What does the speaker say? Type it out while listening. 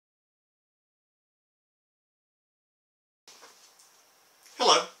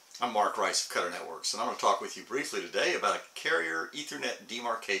Hello, I'm Mark Rice of Cutter Networks, and I'm going to talk with you briefly today about a Carrier Ethernet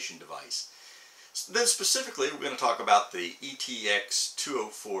Demarcation Device. Then specifically, we're going to talk about the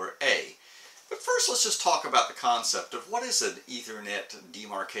ETX-204A. But first, let's just talk about the concept of what is an Ethernet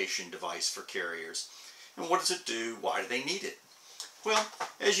demarcation device for carriers, and what does it do, why do they need it? Well,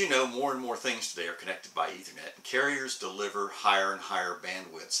 as you know, more and more things today are connected by Ethernet, and carriers deliver higher and higher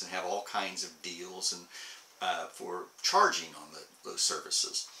bandwidths and have all kinds of deals and for charging on those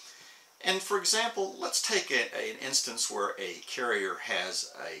services. And for example, let's take an instance where a carrier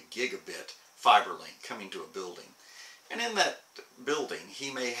has a gigabit fiber link coming to a building. And in that building, he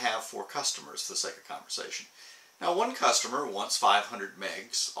may have 4 customers for the sake of conversation. Now, one customer wants 500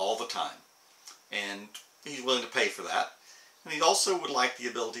 megs all the time, and he's willing to pay for that. And he also would like the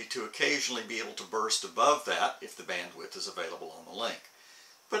ability to occasionally be able to burst above that if the bandwidth is available on the link.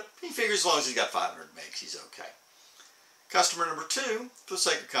 But he figures as long as he's got 500 megs, he's okay. Customer number 2, for the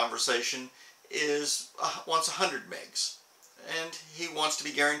sake of conversation, wants 100 megs. And he wants to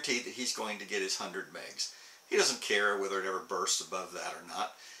be guaranteed that he's going to get his 100 megs. He doesn't care whether it ever bursts above that or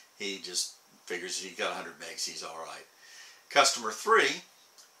not. He just figures he's got 100 megs, he's all right. Customer 3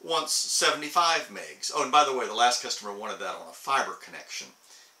 wants 75 megs. Oh, and by the way, the last customer wanted that on a fiber connection.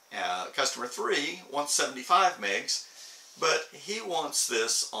 Customer 3 wants 75 megs, but he wants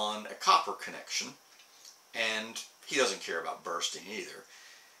this on a copper connection, and he doesn't care about bursting either.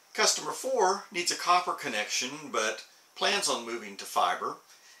 Customer 4 needs a copper connection, but plans on moving to fiber.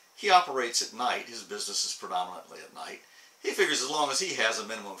 He operates at night. His business is predominantly at night. He figures as long as he has a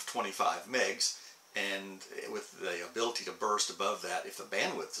minimum of 25 megs, and with the ability to burst above that if the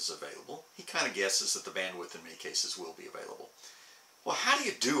bandwidth is available, he kind of guesses that the bandwidth in many cases will be available. Well, how do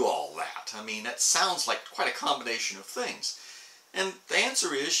you do all that? I mean, that sounds like quite a combination of things. And the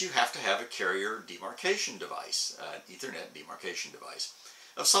answer is you have to have a carrier demarcation device, an Ethernet demarcation device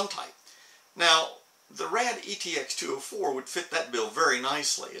of some type. Now, the RAD ETX-204 would fit that bill very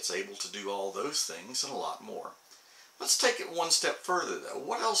nicely. It's able to do all those things and a lot more. Let's take it one step further though.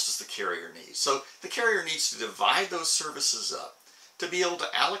 What else does the carrier need? So the carrier needs to divide those services up, to be able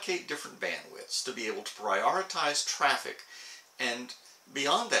to allocate different bandwidths, to be able to prioritize traffic, and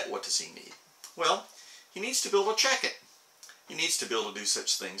beyond that, what does he need? Well, he needs to be able to check it. He needs to be able to do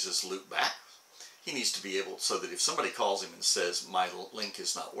such things as loopback. He needs to be able, so that if somebody calls him and says, my link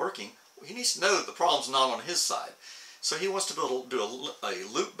is not working, he needs to know that the problem's not on his side. So he wants to be able to do a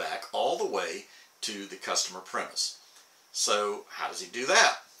loopback all the way to the customer premise. So how does he do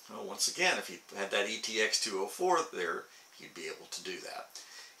that? Well, once again, if he had that ETX-204 there, he'd be able to do that.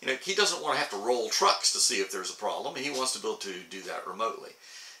 You know, he doesn't want to have to roll trucks to see if there's a problem. He wants to be able to do that remotely.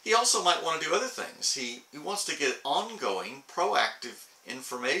 He also might want to do other things. He wants to get ongoing, proactive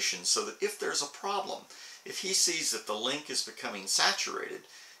information so that if there's a problem, if he sees that the link is becoming saturated,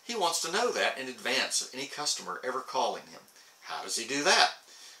 he wants to know that in advance of any customer ever calling him. How does he do that?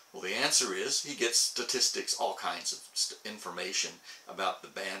 Well, the answer is he gets statistics, all kinds of information about the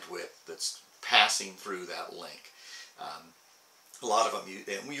bandwidth that's passing through that link. A lot of them,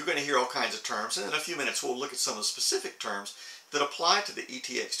 you're going to hear all kinds of terms, and in a few minutes we'll look at some of the specific terms that apply to the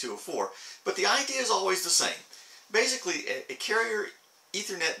ETX-204, but the idea is always the same. Basically, a carrier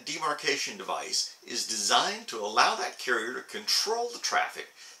Ethernet demarcation device is designed to allow that carrier to control the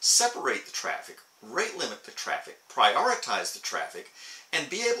traffic, separate the traffic, rate limit the traffic, prioritize the traffic, and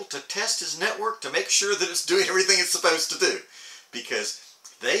be able to test his network to make sure that it's doing everything it's supposed to do. Because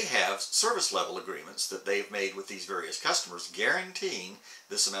they have service level agreements that they've made with these various customers guaranteeing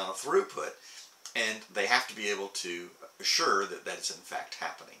this amount of throughput, and they have to be able to assure that that is in fact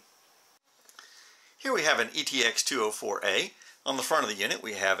happening. Here we have an ETX-204A. On the front of the unit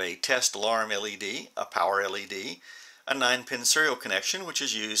we have a test alarm LED, a power LED, a 9-pin serial connection which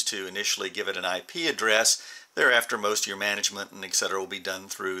is used to initially give it an IP address. Thereafter most of your management and etc. will be done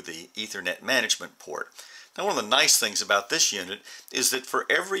through the Ethernet management port. Now, one of the nice things about this unit is that for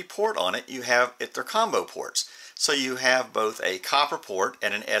every port on it you have they're combo ports. So you have both a copper port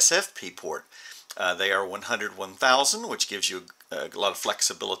and an SFP port. They are 100-1000, which gives you a lot of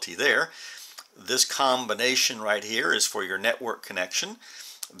flexibility there. This combination right here is for your network connection.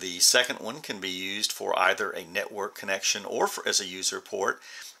 The second one can be used for either a network connection or as a user port.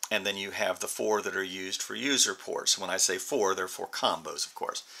 And then you have the 4 that are used for user ports. When I say 4, they're 4 combos, of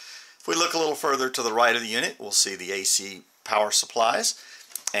course. If we look a little further to the right of the unit, we'll see the AC power supplies.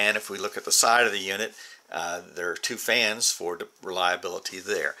 And if we look at the side of the unit, there are 2 fans for reliability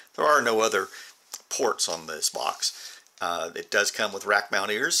there. There are no other ports on this box. It does come with rack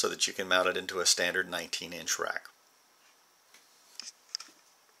mount ears so that you can mount it into a standard 19-inch rack.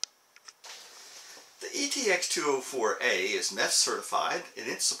 The ETX-204A is MEF certified and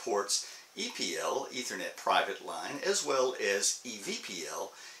it supports EPL, Ethernet Private Line, as well as EVPL,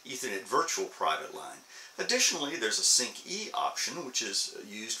 Ethernet Virtual Private Line. Additionally, there's a Sync E option, which is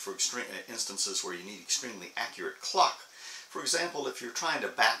used for instances where you need extremely accurate clock. For example, if you're trying to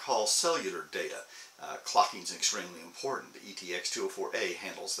backhaul cellular data, clocking is extremely important. The ETX-204A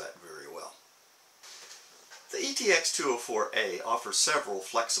handles that very well. The ETX-204A offers several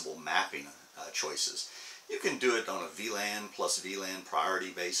flexible mapping choices. You can do it on a VLAN plus VLAN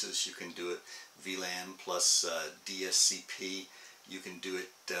priority basis. You can do it VLAN plus DSCP. You can do it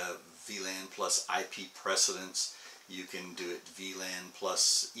VLAN plus IP precedence. You can do it VLAN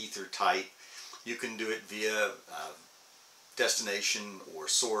plus ether type. You can do it via destination or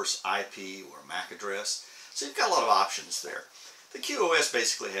source IP or MAC address. So you've got a lot of options there. The QoS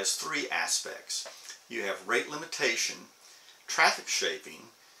basically has three aspects. You have rate limitation, traffic shaping,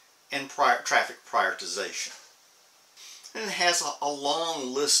 and traffic prioritization. And it has a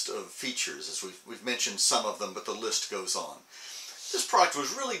long list of features, as we've mentioned some of them, but the list goes on. This product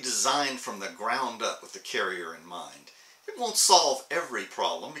was really designed from the ground up with the carrier in mind. It won't solve every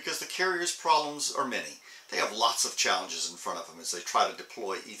problem because the carrier's problems are many. They have lots of challenges in front of them as they try to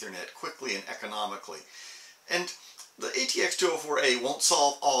deploy Ethernet quickly and economically. And the ETX-204A won't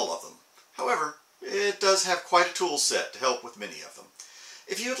solve all of them. However, it does have quite a tool set to help with many of them.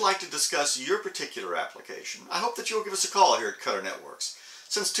 If you'd like to discuss your particular application, I hope that you'll give us a call here at Cutter Networks.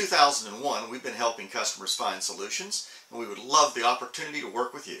 Since 2001, we've been helping customers find solutions, and we would love the opportunity to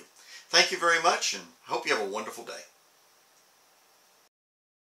work with you. Thank you very much, and I hope you have a wonderful day.